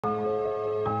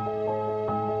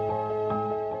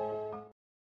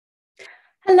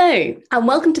Hello, and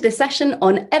welcome to this session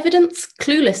on evidence,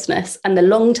 cluelessness, and the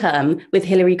long term with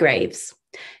Hilary Greaves.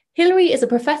 Hilary is a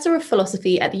professor of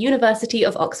philosophy at the University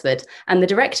of Oxford and the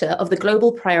director of the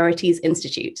Global Priorities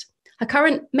Institute. Her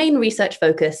current main research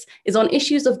focus is on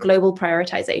issues of global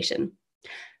prioritization.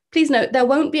 Please note there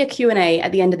won't be a Q&A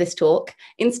at the end of this talk.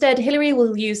 Instead, Hilary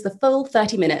will use the full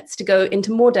 30 minutes to go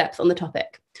into more depth on the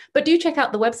topic. But do check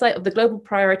out the website of the Global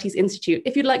Priorities Institute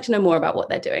if you'd like to know more about what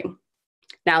they're doing.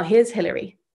 Now, here's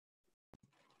Hilary.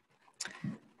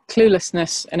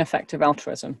 Cluelessness and effective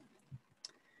altruism.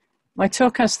 My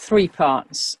talk has three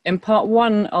parts. In part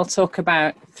one, I'll talk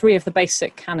about three of the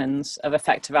basic canons of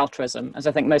effective altruism, as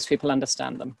I think most people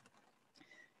understand them.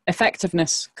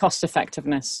 Effectiveness, cost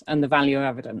effectiveness, and the value of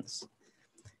evidence.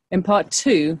 In part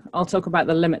two, I'll talk about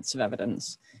the limits of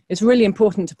evidence. It's really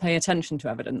important to pay attention to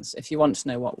evidence if you want to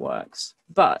know what works.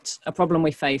 But a problem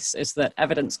we face is that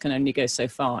evidence can only go so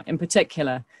far. In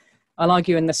particular, I'll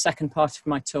argue in the second part of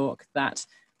my talk that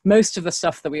most of the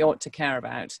stuff that we ought to care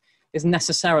about is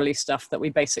necessarily stuff that we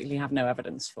basically have no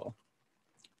evidence for.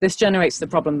 This generates the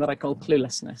problem that I call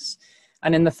cluelessness.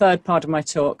 And in the third part of my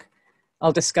talk,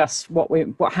 I'll discuss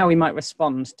how we might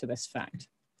respond to this fact.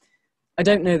 I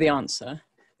don't know the answer.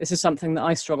 This is something that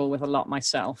I struggle with a lot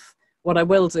myself. What I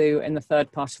will do in the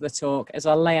third part of the talk is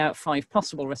I'll lay out 5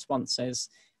 possible responses,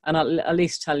 and I'll at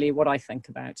least tell you what I think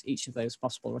about each of those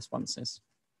possible responses.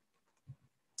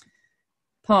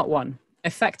 Part 1,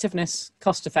 effectiveness,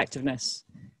 cost effectiveness,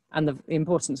 and the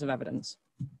importance of evidence.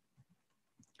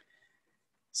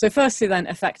 So firstly then,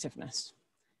 effectiveness.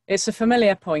 It's a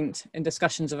familiar point in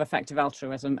discussions of effective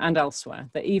altruism and elsewhere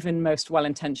that even most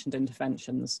well-intentioned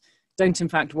interventions don't in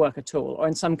fact work at all, or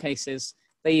in some cases,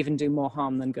 they even do more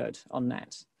harm than good on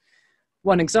net.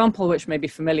 One example, which may be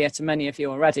familiar to many of you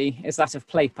already, is that of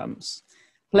play pumps.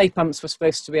 Play pumps were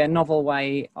supposed to be a novel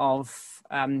way of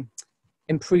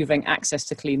improving access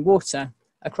to clean water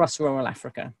across rural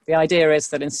Africa. The idea is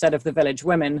that instead of the village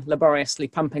women laboriously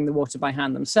pumping the water by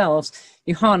hand themselves,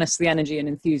 you harness the energy and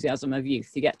enthusiasm of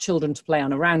youth. You get children to play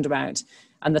on a roundabout,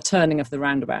 and the turning of the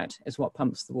roundabout is what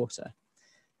pumps the water.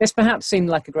 This perhaps seemed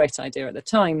like a great idea at the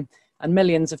time, and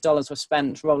millions of dollars were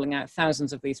spent rolling out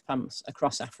thousands of these pumps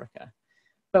across Africa.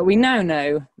 But we now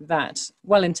know that,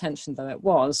 well-intentioned though it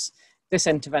was, this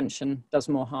intervention does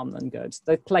more harm than good.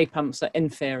 The play pumps are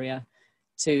inferior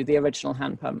to the original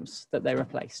hand pumps that they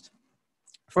replaced.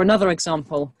 For another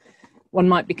example, one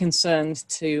might be concerned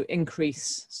to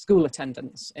increase school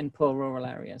attendance in poor rural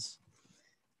areas.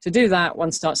 To do that,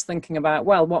 one starts thinking about,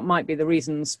 well, what might be the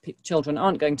reasons children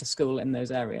aren't going to school in those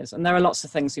areas? And there are lots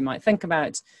of things you might think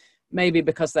about. Maybe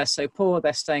because they're so poor,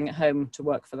 they're staying at home to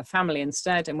work for the family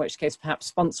instead, in which case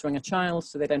perhaps sponsoring a child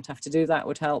so they don't have to do that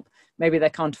would help. Maybe they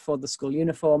can't afford the school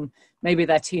uniform. Maybe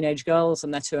they're teenage girls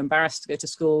and they're too embarrassed to go to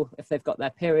school if they've got their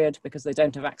period because they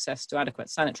don't have access to adequate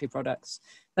sanitary products.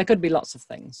 There could be lots of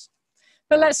things.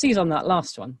 But let's seize on that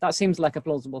last one. That seems like a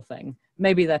plausible thing.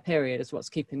 Maybe their period is what's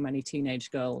keeping many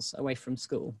teenage girls away from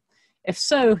school. If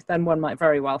so, then one might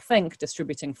very well think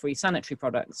distributing free sanitary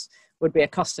products would be a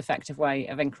cost-effective way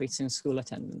of increasing school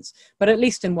attendance. But at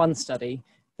least in one study,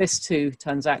 this too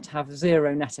turns out to have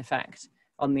zero net effect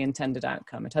on the intended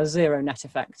outcome. It has zero net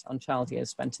effect on child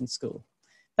years spent in school.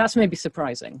 That's maybe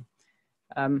surprising,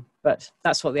 but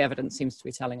that's what the evidence seems to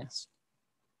be telling us.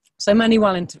 So many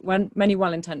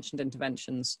well-intentioned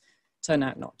interventions turn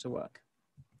out not to work.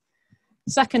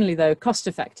 Secondly, though, cost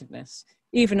effectiveness.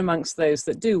 Even amongst those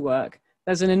that do work,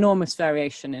 there's an enormous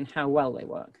variation in how well they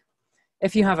work.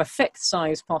 If you have a fixed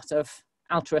size pot of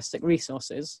altruistic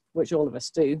resources, which all of us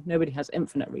do, nobody has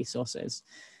infinite resources,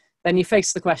 then you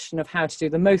face the question of how to do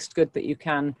the most good that you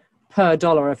can per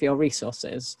dollar of your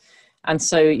resources. And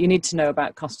so you need to know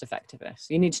about cost effectiveness.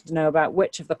 You need to know about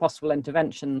which of the possible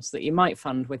interventions that you might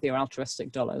fund with your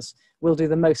altruistic dollars will do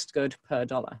the most good per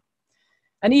dollar.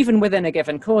 And even within a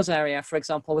given cause area, for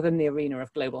example, within the arena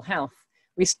of global health,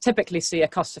 we typically see a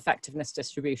cost effectiveness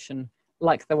distribution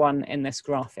like the one in this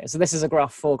graph here. So this is a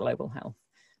graph for global health.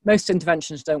 Most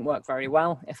interventions don't work very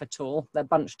well, if at all. They're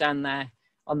bunched down there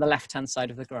on the left-hand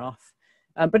side of the graph.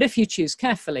 But if you choose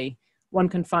carefully, one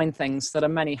can find things that are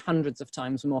many hundreds of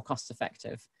times more cost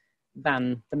effective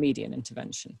than the median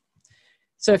intervention.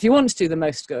 So if you want to do the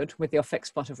most good with your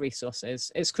fixed pot of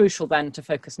resources, it's crucial then to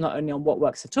focus not only on what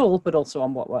works at all, but also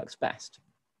on what works best.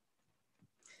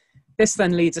 This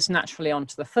then leads us naturally on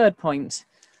to the third point,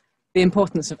 the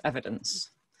importance of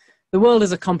evidence. The world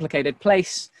is a complicated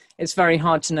place. It's very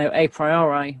hard to know a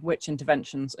priori which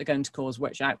interventions are going to cause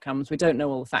which outcomes. We don't know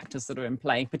all the factors that are in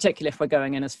play, particularly if we're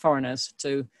going in as foreigners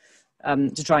to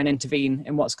try and intervene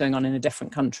in what's going on in a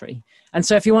different country. And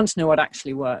so if you want to know what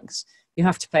actually works, you you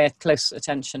have to pay close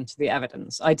attention to the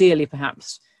evidence, ideally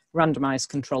perhaps randomized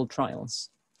controlled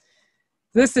trials.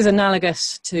 This is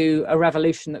analogous to a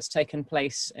revolution that's taken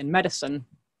place in medicine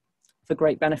for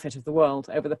great benefit of the world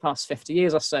over the past 50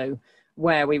 years or so,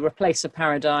 where we replace a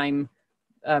paradigm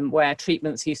where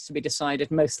treatments used to be decided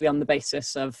mostly on the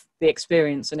basis of the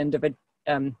experience and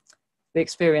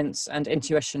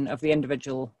intuition of the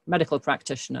individual medical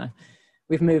practitioner.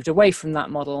 We've moved away from that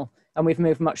model, and we've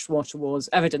moved much more towards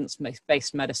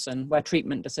evidence-based medicine, where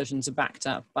treatment decisions are backed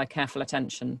up by careful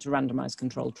attention to randomized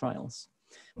controlled trials.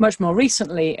 Much more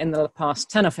recently, in the past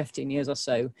 10 or 15 years or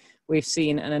so, we've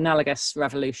seen an analogous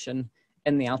revolution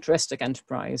in the altruistic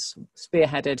enterprise,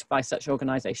 spearheaded by such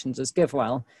organizations as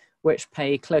GiveWell, which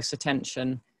pay close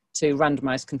attention to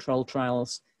randomized controlled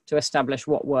trials to establish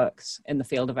what works in the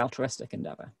field of altruistic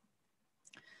endeavor.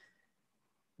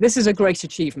 This is a great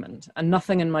achievement, and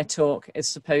nothing in my talk is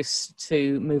supposed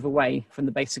to move away from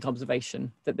the basic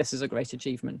observation that this is a great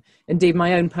achievement. Indeed,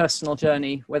 my own personal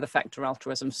journey with effector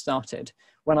altruism started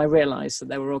when I realized that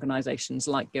there were organizations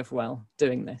like GiveWell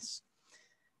doing this.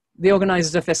 The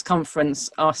organizers of this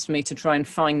conference asked me to try and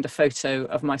find a photo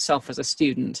of myself as a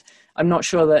student. I'm not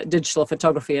sure that digital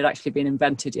photography had actually been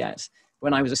invented yet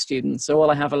when I was a student, so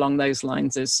all I have along those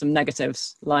lines is some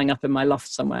negatives lying up in my loft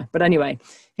somewhere. But anyway,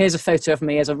 here's a photo of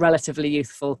me as a relatively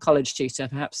youthful college tutor,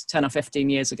 perhaps 10 or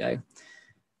 15 years ago.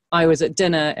 I was at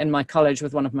dinner in my college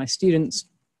with one of my students.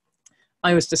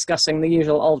 I was discussing the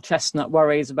usual old chestnut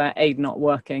worries about aid not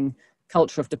working,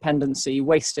 culture of dependency,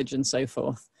 wastage, and so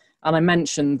forth. And I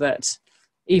mentioned that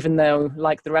even though,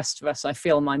 like the rest of us, I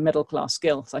feel my middle-class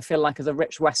guilt, I feel like as a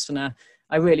rich Westerner,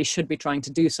 I really should be trying to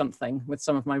do something with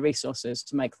some of my resources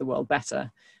to make the world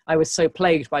better. I was so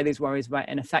plagued by these worries about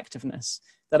ineffectiveness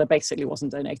that I basically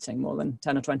wasn't donating more than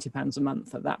 10 or 20 pounds a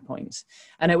month at that point.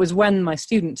 And it was when my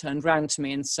student turned round to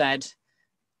me and said,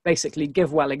 basically,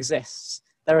 GiveWell exists.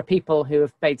 There are people who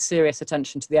have paid serious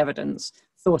attention to the evidence,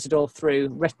 thought it all through,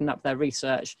 written up their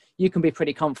research. You can be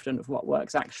pretty confident of what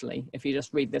works actually if you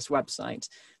just read this website.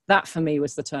 That for me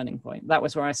was the turning point. That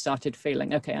was where I started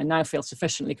feeling, okay, I now feel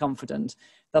sufficiently confident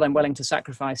that I'm willing to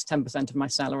sacrifice 10% of my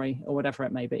salary or whatever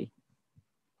it may be.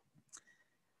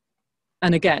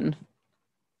 And again,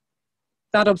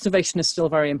 that observation is still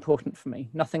very important for me.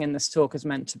 Nothing in this talk is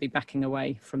meant to be backing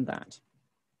away from that.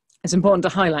 It's important to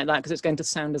highlight that because it's going to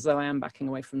sound as though I am backing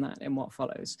away from that in what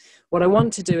follows. What I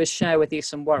want to do is share with you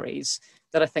some worries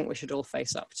that I think we should all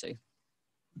face up to.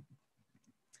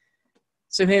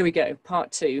 So here we go,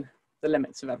 part 2, the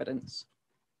limits of evidence.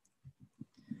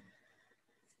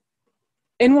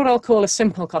 In what I'll call a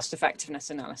simple cost-effectiveness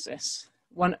analysis,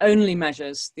 one only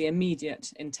measures the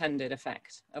immediate intended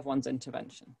effect of one's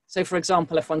intervention. So for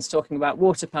example, if one's talking about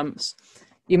water pumps,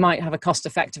 you might have a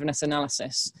cost-effectiveness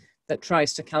analysis that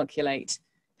tries to calculate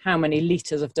how many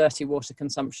litres of dirty water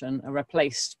consumption are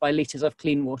replaced by litres of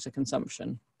clean water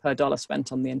consumption per dollar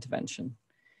spent on the intervention.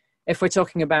 If we're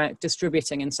talking about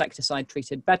distributing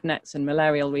insecticide-treated bed nets in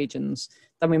malarial regions,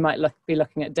 then we might be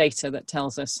looking at data that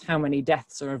tells us how many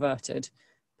deaths are averted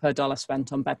per dollar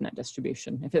spent on bed net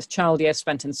distribution. If it's child years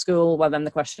spent in school, well then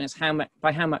the question is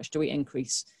by how much do we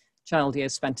increase child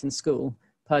years spent in school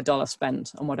per dollar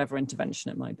spent on whatever intervention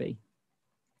it might be.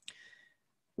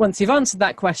 Once you've answered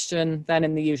that question, then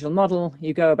in the usual model,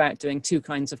 you go about doing 2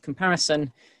 kinds of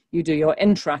comparison. You do your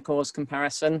intra-cause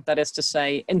comparison, that is to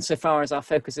say, insofar as our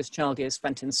focus is child years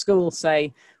spent in school,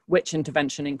 say, which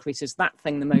intervention increases that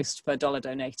thing the most per dollar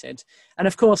donated. And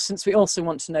of course, since we also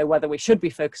want to know whether we should be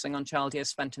focusing on child years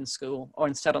spent in school or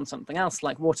instead on something else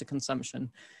like water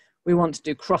consumption, we want to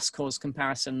do cross-cause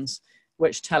comparisons,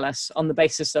 which tell us on the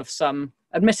basis of some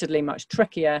admittedly much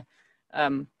trickier,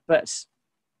 but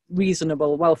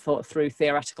reasonable, well thought through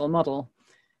theoretical model,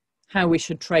 how we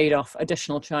should trade off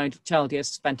additional child years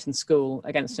spent in school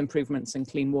against improvements in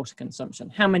clean water consumption.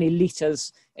 How many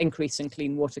litres increase in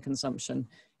clean water consumption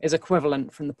is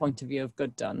equivalent from the point of view of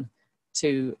good done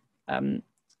to an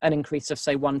increase of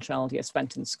say 1 child year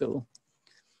spent in school.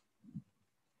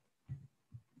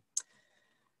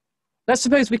 Let's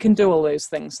suppose we can do all those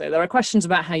things though. There are questions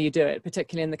about how you do it,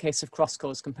 particularly in the case of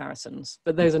cross-cause comparisons,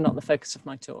 but those are not the focus of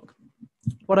my talk.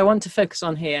 What I want to focus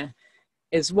on here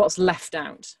is what's left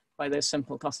out by those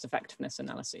simple cost-effectiveness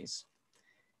analyses.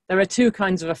 There are 2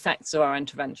 kinds of effects of our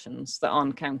interventions that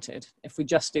aren't counted if we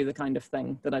just do the kind of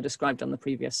thing that I described on the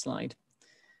previous slide.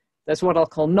 There's what I'll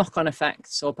call knock-on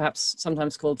effects, or perhaps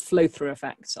sometimes called flow-through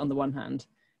effects on the one hand,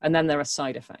 and then there are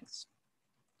side effects.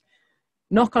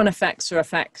 Knock-on effects are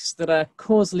effects that are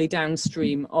causally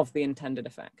downstream of the intended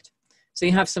effect. So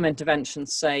you have some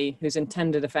interventions, say, whose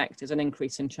intended effect is an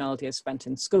increase in child years spent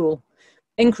in school.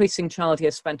 Increasing child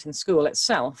years spent in school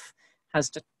itself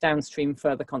has downstream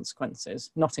further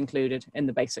consequences, not included in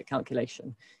the basic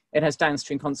calculation. It has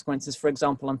downstream consequences, for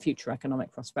example, on future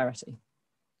economic prosperity.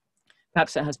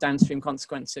 Perhaps it has downstream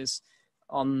consequences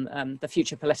on the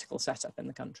future political setup in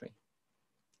the country.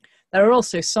 There are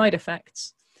also side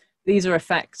effects. These are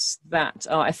effects that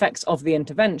are effects of the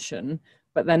intervention,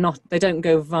 but they don't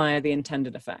go via the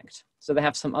intended effect. So they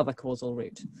have some other causal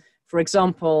route. For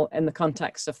example, in the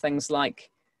context of things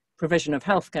like provision of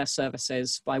healthcare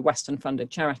services by Western-funded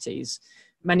charities,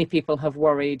 many people have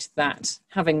worried that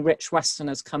having rich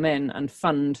Westerners come in and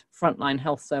fund frontline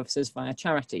health services via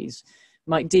charities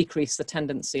might decrease the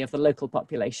tendency of the local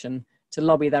population to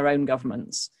lobby their own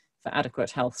governments for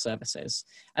adequate health services.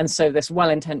 And so this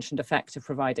well-intentioned effect of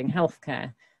providing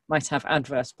healthcare might have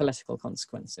adverse political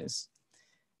consequences.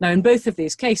 Now, in both of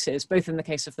these cases, both in the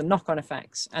case of the knock-on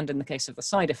effects and in the case of the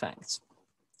side effects,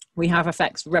 we have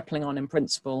effects rippling on in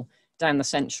principle down the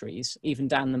centuries, even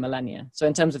down the millennia. So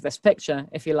in terms of this picture,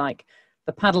 if you like,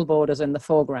 the paddle borders in the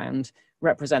foreground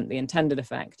represent the intended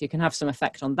effect. You can have some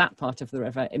effect on that part of the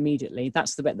river immediately.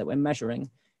 That's the bit that we're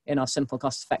measuring in our simple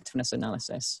cost effectiveness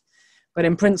analysis. But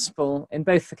in principle, in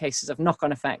both the cases of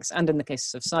knock-on effects and in the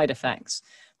cases of side effects,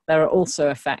 there are also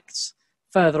effects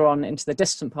further on into the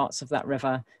distant parts of that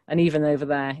river, and even over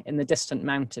there in the distant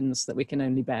mountains that we can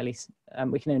only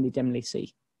dimly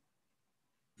see.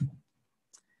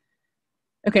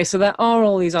 Okay, so there are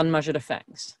all these unmeasured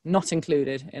effects, not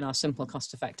included in our simple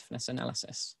cost effectiveness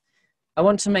analysis. I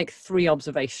want to make 3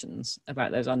 observations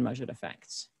about those unmeasured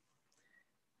effects.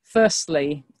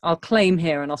 Firstly, I'll claim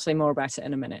here, and I'll say more about it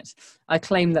in a minute, I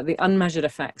claim that the unmeasured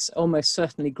effects are almost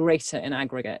certainly greater in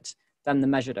aggregate than the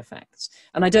measured effects.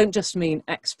 And I don't just mean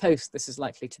ex post this is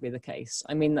likely to be the case.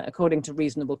 I mean that according to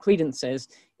reasonable credences,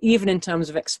 even in terms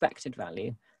of expected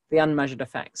value, the unmeasured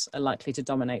effects are likely to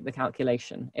dominate the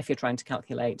calculation if you're trying to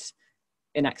calculate,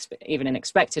 even in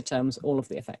expected terms, all of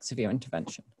the effects of your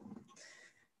intervention.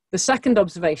 The second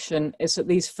observation is that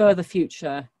these further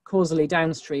future, causally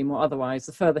downstream or otherwise,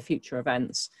 the further future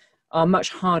events are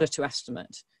much harder to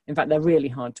estimate. In fact, they're really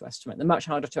hard to estimate. They're much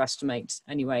harder to estimate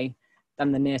anyway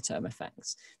than the near-term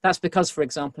effects. That's because, for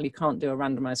example, you can't do a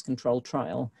randomized controlled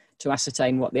trial to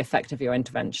ascertain what the effect of your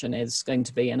intervention is going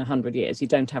to be in 100 years. You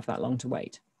don't have that long to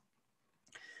wait.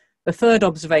 The third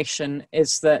observation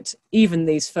is that even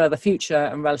these further future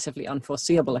and relatively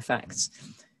unforeseeable effects,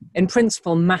 in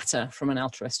principle, matter from an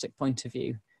altruistic point of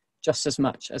view, just as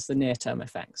much as the near-term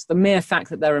effects. The mere fact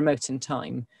that they're remote in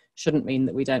time shouldn't mean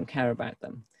that we don't care about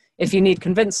them. If you need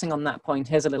convincing on that point,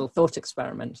 here's a little thought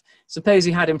experiment. Suppose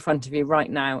you had in front of you right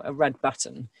now a red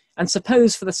button, and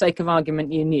suppose for the sake of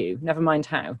argument you knew, never mind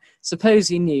how,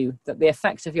 suppose you knew that the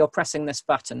effect of your pressing this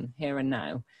button here and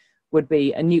now would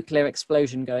be a nuclear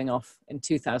explosion going off in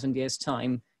 2,000 years'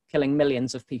 time, killing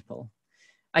millions of people.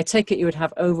 I take it you would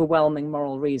have overwhelming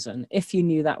moral reason, if you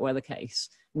knew that were the case,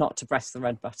 not to press the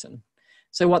red button.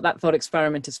 So what that thought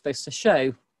experiment is supposed to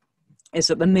show is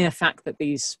that the mere fact that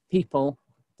these people,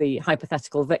 the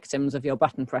hypothetical victims of your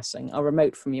button pressing, are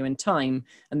remote from you in time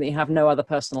and that you have no other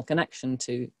personal connection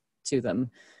to them,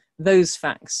 those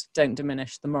facts don't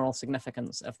diminish the moral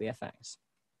significance of the effect.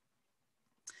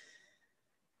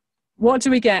 What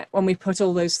do we get when we put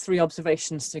all those 3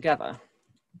 observations together?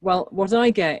 Well, what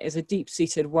I get is a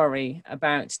deep-seated worry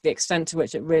about the extent to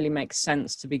which it really makes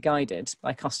sense to be guided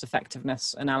by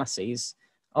cost-effectiveness analyses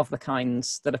of the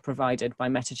kinds that are provided by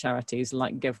meta-charities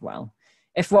like GiveWell.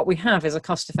 If what we have is a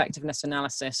cost-effectiveness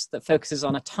analysis that focuses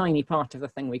on a tiny part of the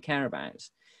thing we care about,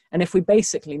 and if we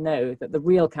basically know that the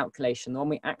real calculation, the one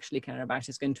we actually care about,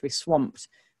 is going to be swamped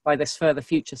by this further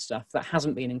future stuff that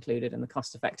hasn't been included in the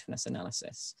cost-effectiveness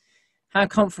analysis, how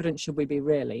confident should we be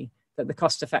really that the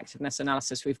cost effectiveness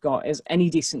analysis we've got is any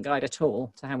decent guide at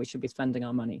all to how we should be spending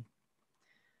our money?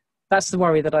 That's the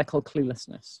worry that I call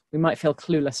cluelessness. We might feel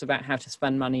clueless about how to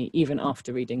spend money even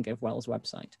after reading GiveWell's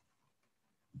website.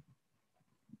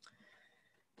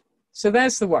 So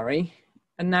there's the worry.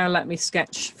 And now let me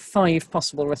sketch 5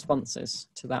 possible responses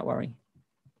to that worry.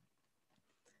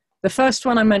 The first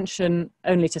one I mention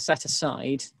only to set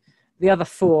aside. The other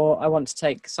 4 I want to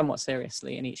take somewhat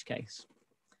seriously in each case.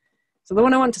 So the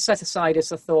one I want to set aside is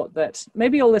the thought that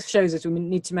maybe all this shows is we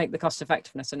need to make the cost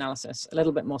effectiveness analysis a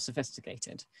little bit more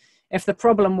sophisticated. If the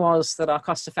problem was that our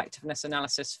cost effectiveness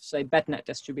analysis, say bed net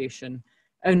distribution,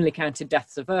 only counted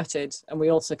deaths averted, and we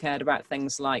also cared about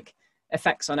things like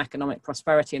effects on economic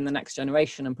prosperity in the next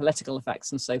generation and political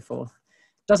effects and so forth,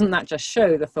 doesn't that just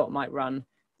show, the thought might run,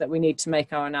 that we need to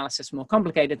make our analysis more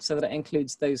complicated so that it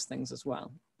includes those things as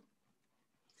well?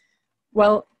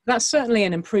 Well, that's certainly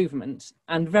an improvement,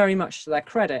 and very much to their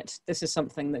credit, this is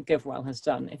something that GiveWell has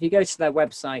done. If you go to their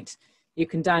website, you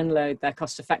can download their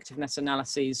cost effectiveness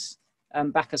analyses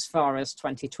back as far as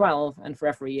 2012 and for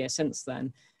every year since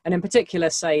then. And in particular,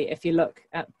 say, if you look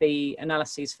at the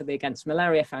analyses for the Against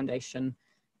Malaria Foundation,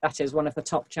 that is one of the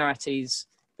top charities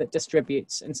that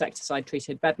distributes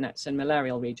insecticide-treated bed nets in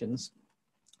malarial regions,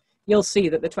 you'll see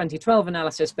that the 2012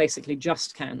 analysis basically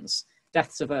just counts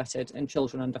deaths averted in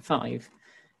children under 5,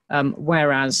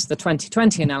 whereas the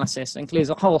 2020 analysis includes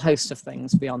a whole host of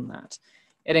things beyond that.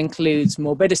 It includes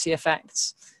morbidity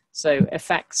effects, so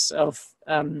effects of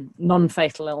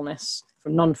non-fatal illness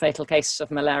from non-fatal cases of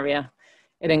malaria.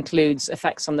 It includes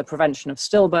effects on the prevention of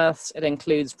stillbirths. It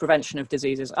includes prevention of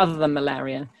diseases other than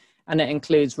malaria. And it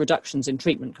includes reductions in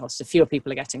treatment costs. If fewer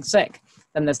people are getting sick,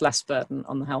 then there's less burden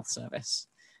on the health service.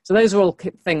 So those are all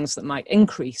things that might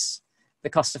increase the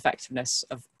cost effectiveness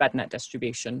of bed net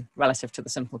distribution relative to the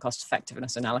simple cost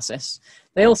effectiveness analysis.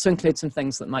 They also include some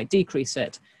things that might decrease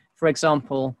it. For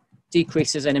example,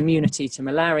 decreases in immunity to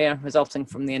malaria resulting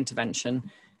from the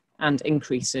intervention and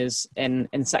increases in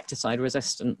insecticide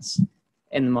resistance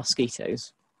in the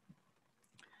mosquitoes.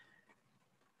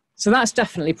 So that's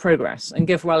definitely progress, and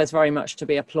GiveWell is very much to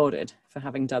be applauded for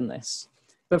having done this.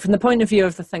 But from the point of view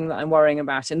of the thing that I'm worrying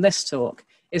about in this talk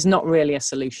is not really a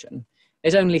solution.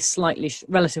 It only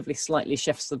relatively slightly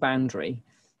shifts the boundary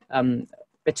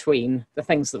between the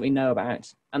things that we know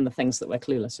about and the things that we're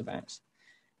clueless about.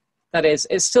 That is,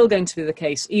 it's still going to be the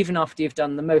case, even after you've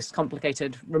done the most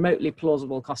complicated, remotely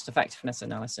plausible cost effectiveness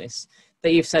analysis,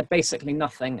 that you've said basically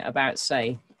nothing about,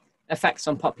 say, effects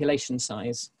on population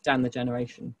size down the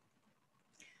generation.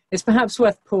 It's perhaps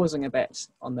worth pausing a bit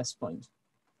on this point.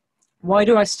 Why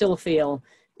do I still feel,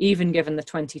 even given the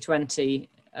 2020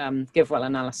 GiveWell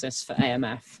analysis for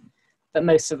AMF, that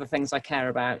most of the things I care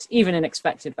about, even in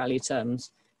expected value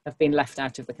terms, have been left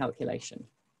out of the calculation?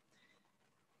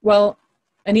 Well,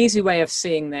 an easy way of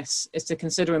seeing this is to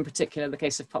consider in particular the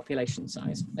case of population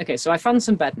size. Okay, so I fund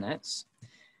some bed nets.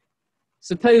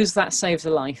 Suppose that saves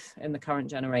a life in the current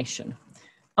generation.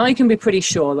 I can be pretty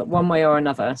sure that one way or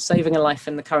another, saving a life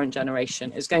in the current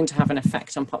generation is going to have an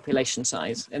effect on population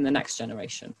size in the next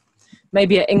generation.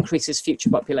 Maybe it increases future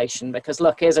population because,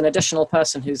 look, here's an additional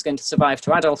person who's going to survive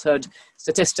to adulthood.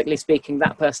 Statistically speaking,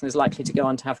 that person is likely to go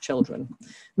on to have children.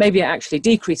 Maybe it actually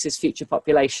decreases future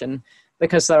population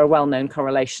because there are well-known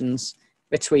correlations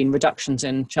between reductions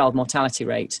in child mortality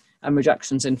rate and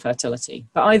reductions in fertility.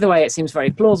 But either way, it seems very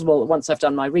plausible that once I've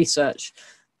done my research,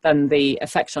 then the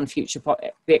effect on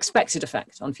the expected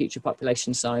effect on future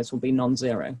population size will be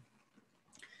non-zero.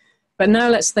 But now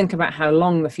let's think about how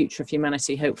long the future of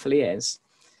humanity hopefully is.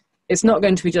 It's not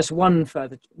going to be just one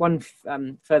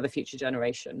further future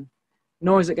generation,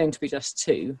 nor is it going to be just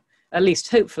 2. At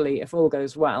least hopefully, if all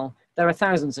goes well, there are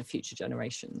thousands of future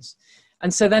generations.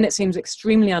 And so then it seems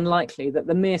extremely unlikely that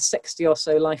the mere 60 or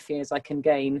so life years I can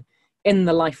gain in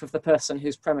the life of the person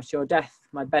whose premature death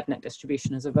my bed net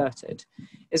distribution has averted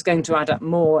is going to add up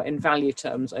more in value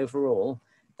terms overall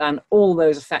than all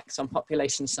those effects on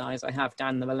population size I have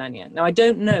down the millennia. Now, I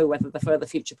don't know whether the further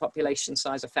future population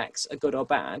size effects are good or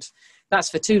bad. That's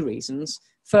for 2 reasons.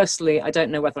 Firstly, I don't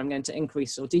know whether I'm going to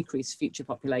increase or decrease future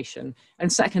population.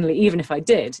 And secondly, even if I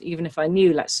did, even if I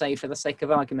knew, let's say, for the sake of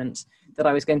argument, that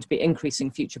I was going to be increasing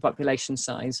future population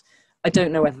size, I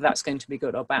don't know whether that's going to be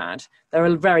good or bad. There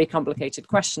are very complicated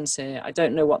questions here. I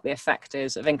don't know what the effect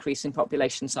is of increasing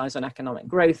population size on economic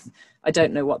growth. I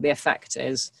don't know what the effect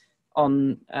is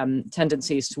on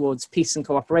tendencies towards peace and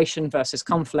cooperation versus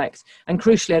conflict. And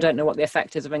crucially, I don't know what the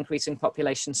effect is of increasing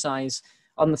population size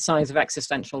on the size of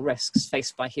existential risks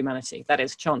faced by humanity. That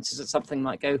is, chances that something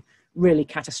might go really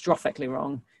catastrophically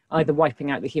wrong, either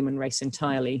wiping out the human race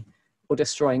entirely or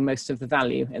destroying most of the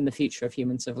value in the future of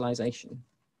human civilization.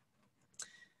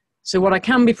 So what I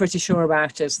can be pretty sure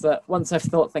about is that once I've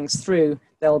thought things through,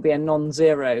 there will be a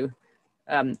non-zero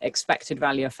expected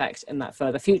value effect in that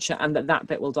further future, and that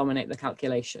bit will dominate the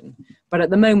calculation. But at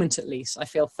the moment, at least, I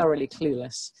feel thoroughly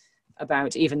clueless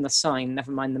about even the sign,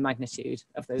 never mind the magnitude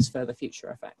of those further future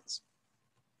effects.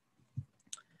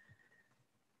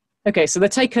 Okay, so the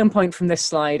take-home point from this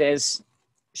slide is,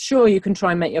 sure, you can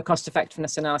try and make your cost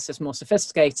effectiveness analysis more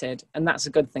sophisticated, and that's a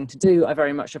good thing to do. I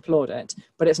very much applaud it,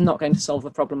 but it's not going to solve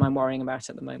the problem I'm worrying about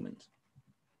at the moment.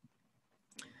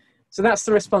 So that's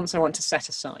the response I want to set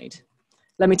aside.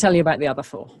 Let me tell you about the other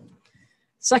 4.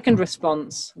 Second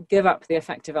response, give up the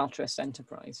effective altruist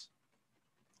enterprise.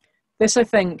 This, I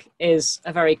think, is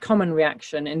a very common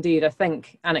reaction. Indeed, I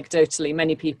think anecdotally,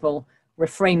 many people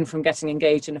refrain from getting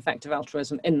engaged in effective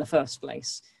altruism in the first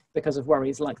place because of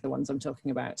worries like the ones I'm talking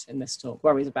about in this talk,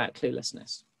 worries about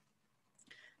cluelessness.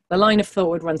 The line of thought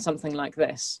would run something like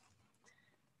this.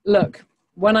 Look,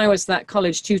 when I was that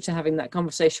college tutor having that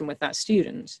conversation with that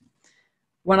student,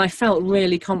 when I felt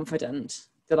really confident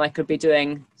that I could be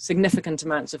doing significant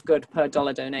amounts of good per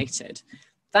dollar donated,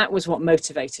 that was what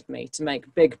motivated me to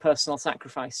make big personal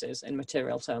sacrifices in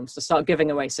material terms, to start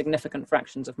giving away significant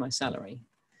fractions of my salary.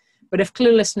 But if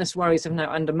cluelessness worries have now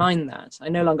undermined that, I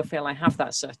no longer feel I have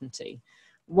that certainty.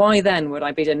 Why then would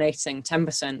I be donating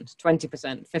 10%,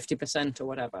 20%, 50% or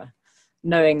whatever,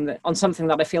 knowing that on something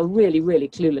that I feel really, really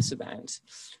clueless about,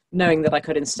 knowing that I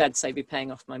could instead, say, be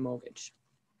paying off my mortgage?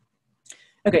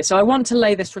 Okay, so I want to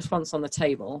lay this response on the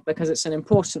table because it's an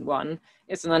important one,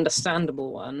 it's an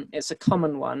understandable one, it's a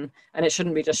common one, and it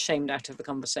shouldn't be just shamed out of the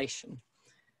conversation.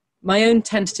 My own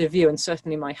tentative view, and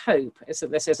certainly my hope, is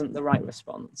that this isn't the right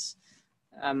response.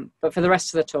 But for the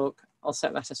rest of the talk, I'll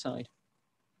set that aside.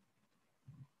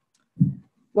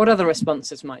 What other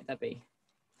responses might there be?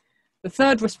 The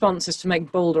third response is to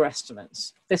make bolder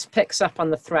estimates. This picks up on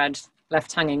the thread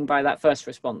left hanging by that first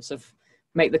response of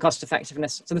make the cost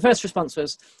effectiveness. So the first response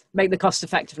was make the cost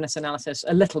effectiveness analysis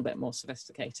a little bit more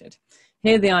sophisticated.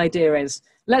 Here the idea is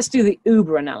let's do the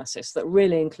Uber analysis that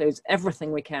really includes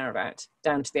everything we care about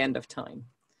down to the end of time.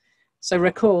 So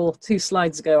recall 2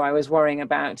 slides ago I was worrying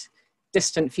about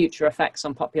distant future effects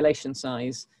on population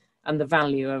size and the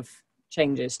value of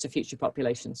changes to future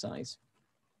population size.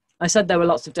 I said there were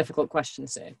lots of difficult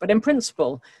questions here, but in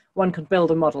principle, one could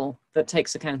build a model that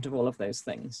takes account of all of those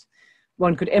things.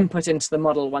 One could input into the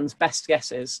model one's best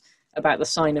guesses about the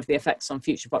sign of the effects on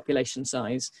future population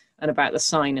size and about the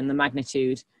sign and the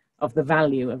magnitude of the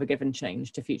value of a given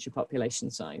change to future population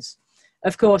size.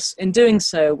 Of course, in doing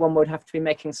so, one would have to be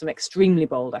making some extremely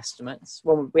bold estimates.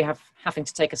 One would be having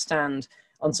to take a stand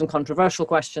on some controversial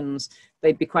questions.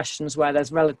 They'd be questions where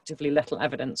there's relatively little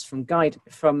evidence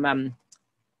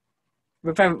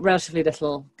relatively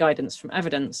little guidance from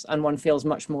evidence, and one feels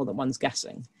much more that one's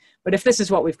guessing. But if this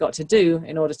is what we've got to do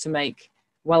in order to make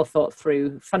well thought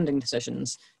through funding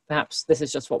decisions, perhaps this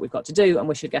is just what we've got to do and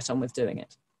we should get on with doing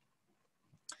it.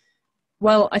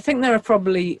 Well, I think there are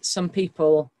probably some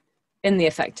people in the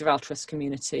effective altruist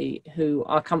community who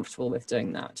are comfortable with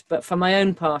doing that. But for my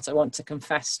own part, I want to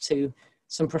confess to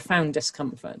some profound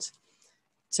discomfort.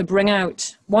 To bring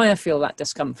out why I feel that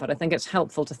discomfort, I think it's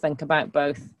helpful to think about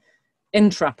both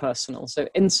intrapersonal, so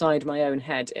inside my own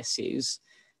head issues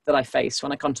that I face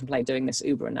when I contemplate doing this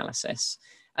Uber analysis,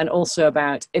 and also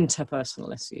about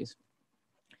interpersonal issues.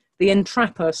 The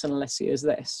intrapersonal issue is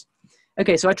this.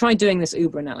 Okay, so I tried doing this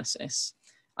Uber analysis.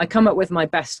 I come up with my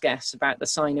best guess about the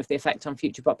sign of the effect on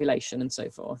future population and so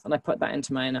forth, and I put that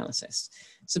into my analysis.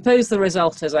 Suppose the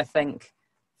result is I think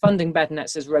funding bed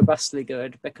nets is robustly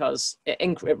good because it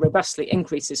robustly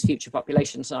increases future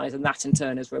population size, and that in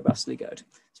turn is robustly good.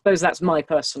 Suppose that's my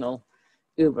personal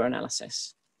Uber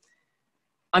analysis.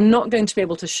 I'm not going to be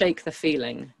able to shake the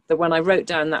feeling that when I wrote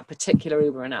down that particular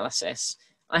Uber analysis,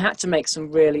 I had to make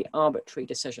some really arbitrary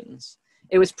decisions.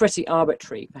 It was pretty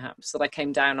arbitrary, perhaps, that I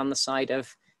came down on the side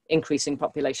of increasing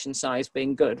population size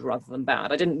being good rather than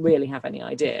bad. I didn't really have any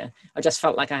idea. I just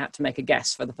felt like I had to make a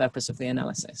guess for the purpose of the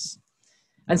analysis.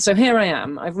 And so here I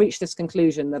am. I've reached this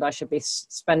conclusion that I should be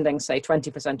spending, say,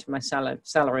 20% of my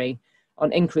salary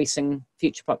on increasing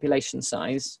future population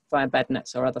size via bed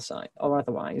nets or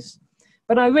otherwise.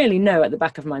 But I really know at the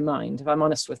back of my mind, if I'm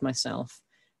honest with myself,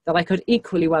 that I could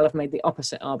equally well have made the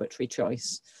opposite arbitrary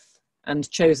choice and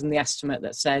chosen the estimate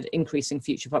that said increasing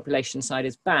future population size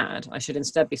is bad. I should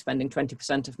instead be spending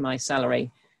 20% of my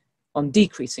salary on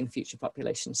decreasing future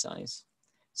population size.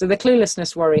 So the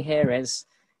cluelessness worry here is,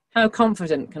 how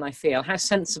confident can I feel? How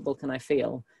sensible can I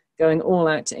feel going all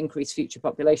out to increase future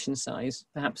population size,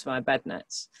 perhaps via bed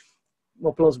nets,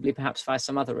 more plausibly perhaps via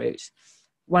some other route,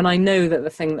 when I know that the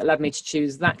thing that led me to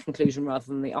choose that conclusion rather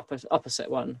than the opposite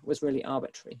one was really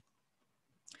arbitrary?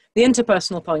 The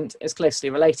interpersonal point is closely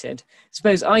related.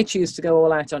 Suppose I choose to go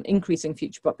all out on increasing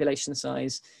future population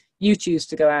size, you choose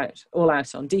to go all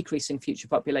out on decreasing future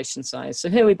population size. So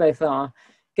here we both are,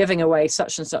 giving away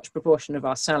such and such proportion of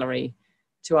our salary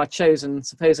to our chosen,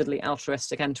 supposedly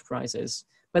altruistic enterprises.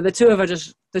 But the two of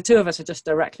us are just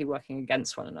directly working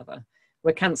against one another.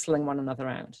 We're cancelling one another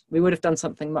out. We would have done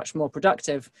something much more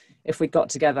productive if we got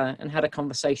together and had a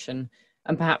conversation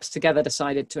and perhaps together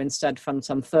decided to instead fund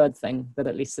some third thing that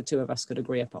at least the two of us could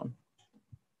agree upon.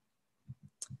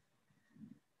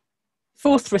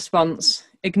 Fourth response,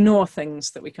 ignore things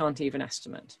that we can't even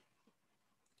estimate.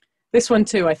 This one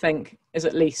too, I think, is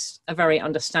at least a very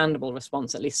understandable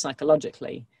response, at least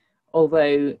psychologically,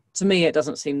 although to me it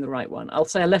doesn't seem the right one. I'll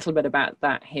say a little bit about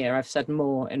that here. I've said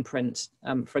more in print,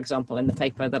 for example, in the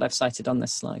paper that I've cited on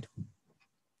this slide.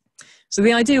 So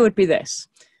the idea would be this.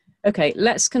 Okay,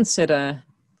 let's consider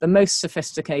the most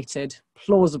sophisticated,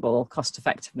 plausible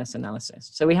cost-effectiveness analysis.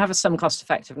 So we have some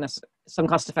cost-effective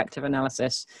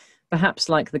analysis, perhaps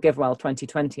like the GiveWell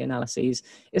 2020 analyses.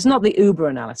 It's not the Uber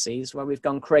analyses where we've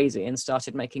gone crazy and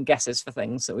started making guesses for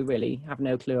things that we really have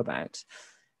no clue about.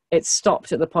 It's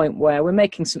stopped at the point where we're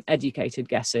making some educated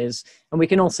guesses, and we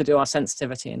can also do our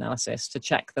sensitivity analysis to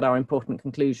check that our important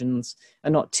conclusions are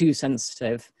not too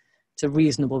sensitive to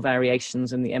reasonable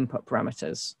variations in the input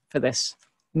parameters for this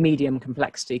medium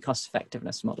complexity cost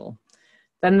effectiveness model.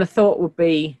 Then the thought would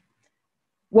be,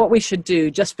 what we should do,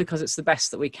 just because it's the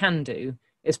best that we can do,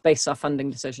 is base our funding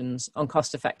decisions on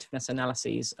cost effectiveness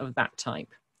analyses of that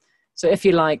type. So if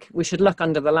you like, we should look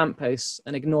under the lampposts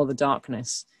and ignore the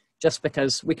darkness, just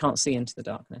because we can't see into the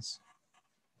darkness.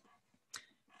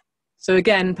 So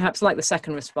again, perhaps like the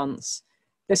second response,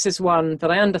 this is one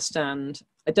that I understand.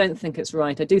 I don't think it's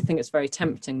right. I do think it's very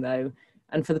tempting though.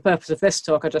 And for the purpose of this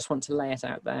talk, I just want to lay it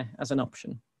out there as an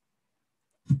option.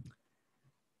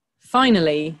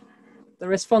 Finally, the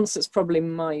response that's probably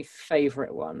my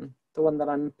favorite one, the one that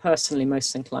I'm personally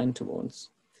most inclined towards.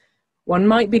 One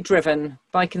might be driven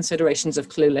by considerations of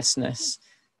cluelessness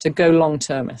to go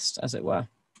long-termist, as it were.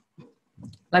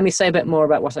 Let me say a bit more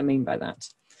about what I mean by that.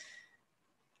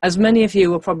 As many of you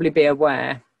will probably be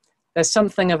aware, there's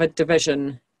something of a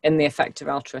division in the effective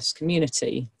altruist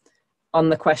community on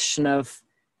the question of,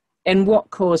 in what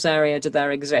cause area do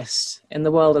there exist in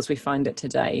the world as we find it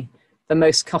today, the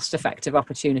most cost-effective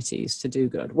opportunities to do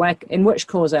good? In which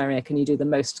cause area can you do the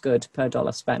most good per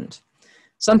dollar spent?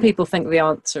 Some people think the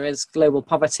answer is global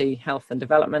poverty, health and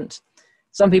development.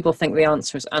 Some people think the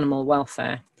answer is animal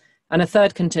welfare. And a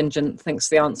third contingent thinks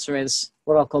the answer is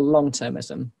what I'll call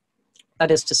long-termism.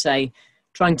 That is to say,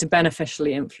 trying to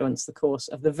beneficially influence the course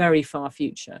of the very far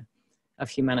future of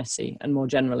humanity and more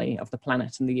generally of the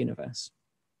planet and the universe.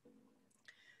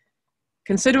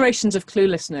 Considerations of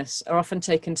cluelessness are often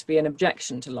taken to be an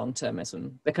objection to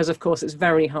long-termism because, of course, it's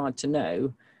very hard to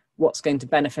know what's going to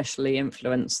beneficially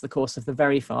influence the course of the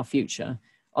very far future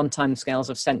on timescales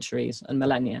of centuries and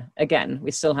millennia. Again,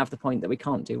 we still have the point that we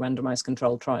can't do randomized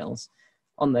controlled trials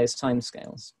on those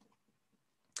timescales.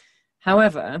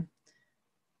 However,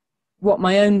 what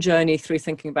my own journey through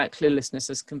thinking about cluelessness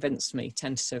has convinced me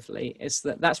tentatively is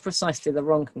that that's precisely the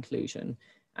wrong conclusion.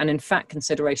 And in fact,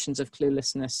 considerations of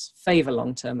cluelessness favor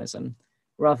long-termism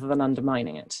rather than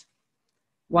undermining it.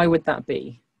 Why would that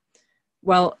be?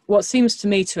 Well, what seems to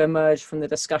me to emerge from the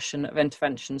discussion of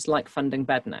interventions like funding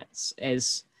bednets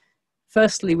is,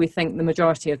 firstly, we think the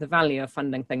majority of the value of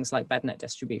funding things like bednet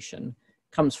distribution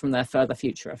comes from their further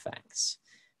future effects.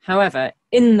 However,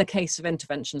 in the case of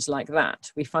interventions like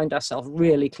that, we find ourselves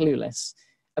really clueless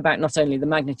about not only the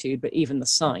magnitude, but even the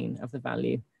sign of the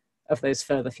value of those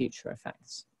further future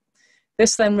effects.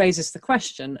 This then raises the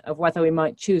question of whether we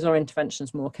might choose our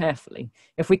interventions more carefully.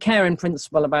 If we care in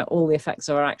principle about all the effects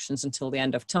of our actions until the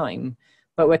end of time,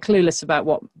 but we're clueless about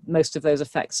what most of those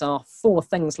effects are for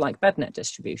things like bednet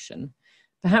distribution,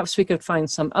 perhaps we could find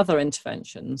some other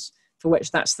interventions for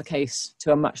which that's the case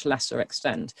to a much lesser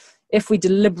extent. If we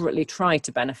deliberately try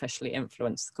to beneficially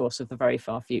influence the course of the very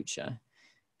far future,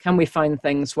 can we find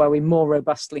things where we more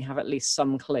robustly have at least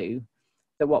some clue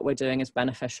that what we're doing is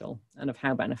beneficial and of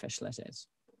how beneficial it is?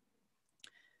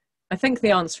 I think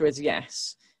the answer is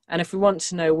yes. And if we want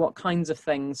to know what kinds of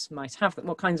things might have that,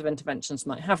 what kinds of interventions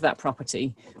might have that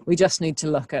property, we just need to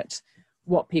look at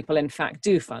what people in fact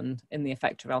do fund in the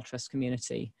effective altruist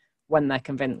community when they're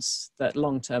convinced that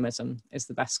long-termism is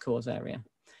the best cause area.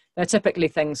 They're typically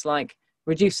things like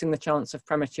reducing the chance of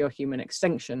premature human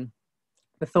extinction,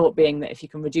 the thought being that if you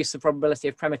can reduce the probability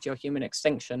of premature human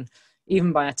extinction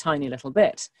even by a tiny little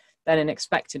bit, then in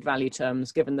expected value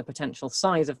terms, given the potential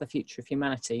size of the future of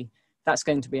humanity, that's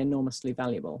going to be enormously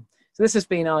valuable. So this has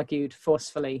been argued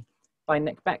forcefully by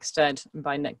Nick Beckstead and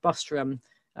by Nick Bostrom.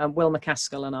 Will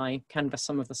McCaskill and I canvass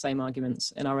some of the same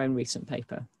arguments in our own recent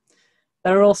paper.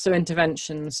 There are also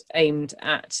interventions aimed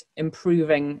at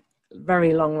improving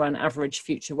very long-run average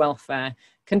future welfare,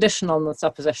 conditional on the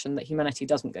supposition that humanity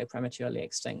doesn't go prematurely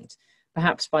extinct,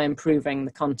 perhaps by improving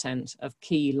the content of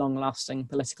key long-lasting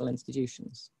political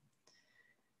institutions.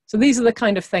 So these are the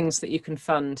kind of things that you can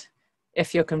fund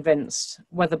if you're convinced,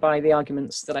 whether by the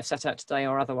arguments that I've set out today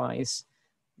or otherwise,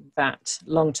 that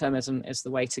long-termism is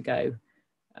the way to go.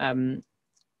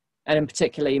 And in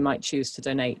particular, you might choose to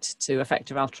donate to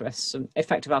Effective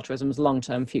Altruism's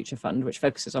long-term future fund, which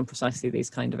focuses on precisely these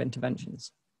kind of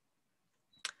interventions.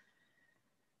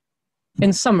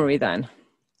 In summary then,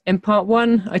 in part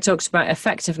one, I talked about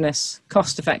effectiveness,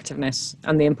 cost effectiveness,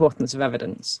 and the importance of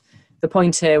evidence. The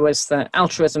point here was that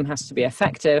altruism has to be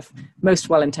effective. Most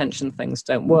well-intentioned things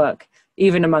don't work.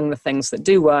 even among the things that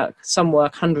do work, some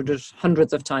work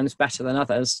hundreds of times better than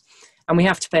others. And we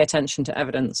have to pay attention to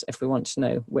evidence if we want to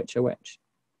know which are which.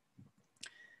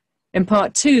 In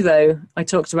part 2, though, I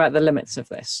talked about the limits of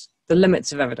this, the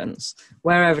limits of evidence,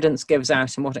 where evidence gives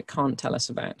out and what it can't tell us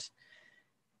about.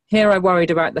 Here I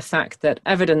worried about the fact that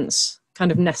evidence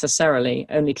kind of necessarily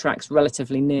only tracks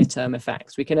relatively near-term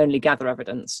effects. We can only gather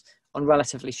evidence on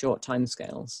relatively short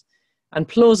timescales. And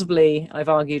plausibly, I've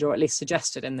argued, or at least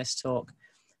suggested in this talk,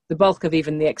 the bulk of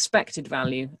even the expected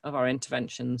value of our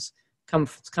interventions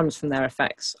comes from their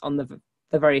effects on the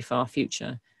very far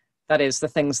future. That is, the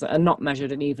things that are not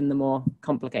measured in even the more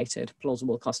complicated,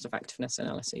 plausible cost-effectiveness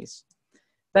analyses.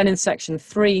 Then in section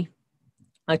 3,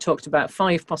 I talked about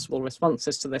 5 possible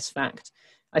responses to this fact.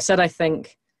 I said I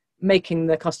think making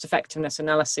the cost-effectiveness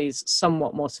analyses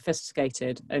somewhat more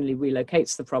sophisticated only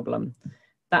relocates the problem.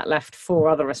 That left 4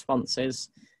 other responses: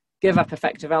 give up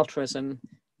effective altruism,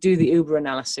 do the Uber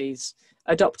analyses,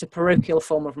 adopt a parochial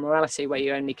form of morality where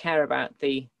you only care about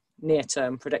the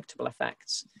near-term predictable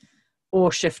effects,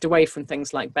 or shift away from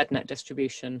things like bed net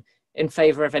distribution in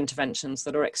favor of interventions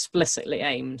that are explicitly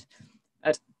aimed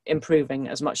at improving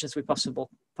as much as we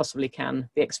possibly can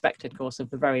the expected course of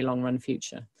the very long run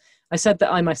future. I said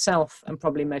that I myself am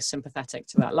probably most sympathetic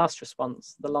to that last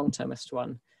response, the long-termist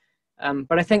one,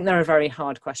 but I think there are very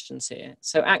hard questions here.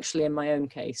 So actually in my own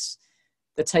case,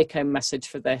 the take-home message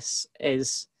for this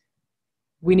is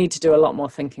we need to do a lot more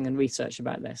thinking and research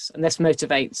about this, and this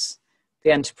motivates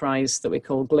the enterprise that we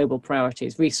call Global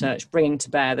Priorities Research, bringing to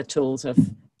bear the tools of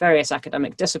various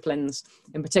academic disciplines.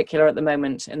 In particular, at the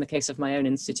moment, in the case of my own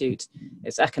institute,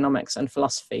 it's economics and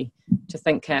philosophy, to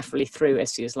think carefully through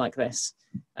issues like this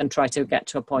and try to get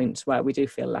to a point where we do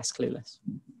feel less clueless.